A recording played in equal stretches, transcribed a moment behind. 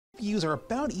GPUs are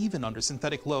about even under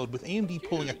synthetic load, with AMD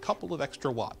pulling a couple of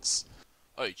extra watts.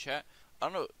 Oh, chat. I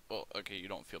don't know. Well, okay, you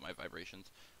don't feel my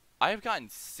vibrations. I have gotten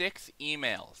 6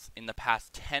 emails in the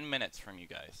past 10 minutes from you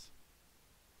guys.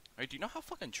 Alright, do you know how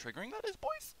fucking triggering that is,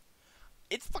 boys?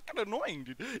 It's fucking annoying,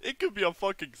 dude. It could be a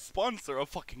fucking sponsor, a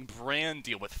fucking brand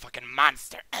deal with fucking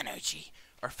Monster Energy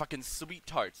or fucking Sweet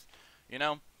Tarts, you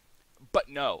know? But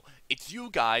no, it's you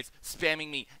guys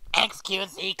spamming me,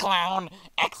 XQC clone,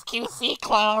 XQC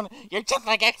clone, you're just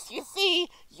like XQC,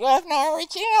 you have no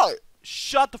original.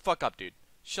 Shut the fuck up, dude.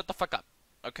 Shut the fuck up,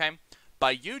 okay?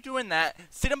 By you doing that,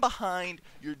 sitting behind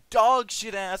your dog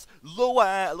shit ass,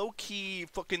 low key,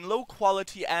 fucking low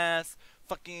quality ass,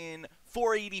 fucking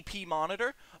 480p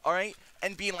monitor, alright?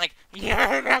 And being like,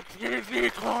 yeah,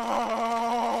 XQC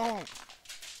clone.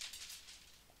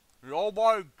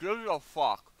 Nobody gives a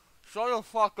fuck. Shut the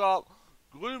fuck up.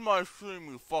 Leave my stream,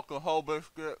 you fucking hoe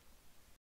biscuit.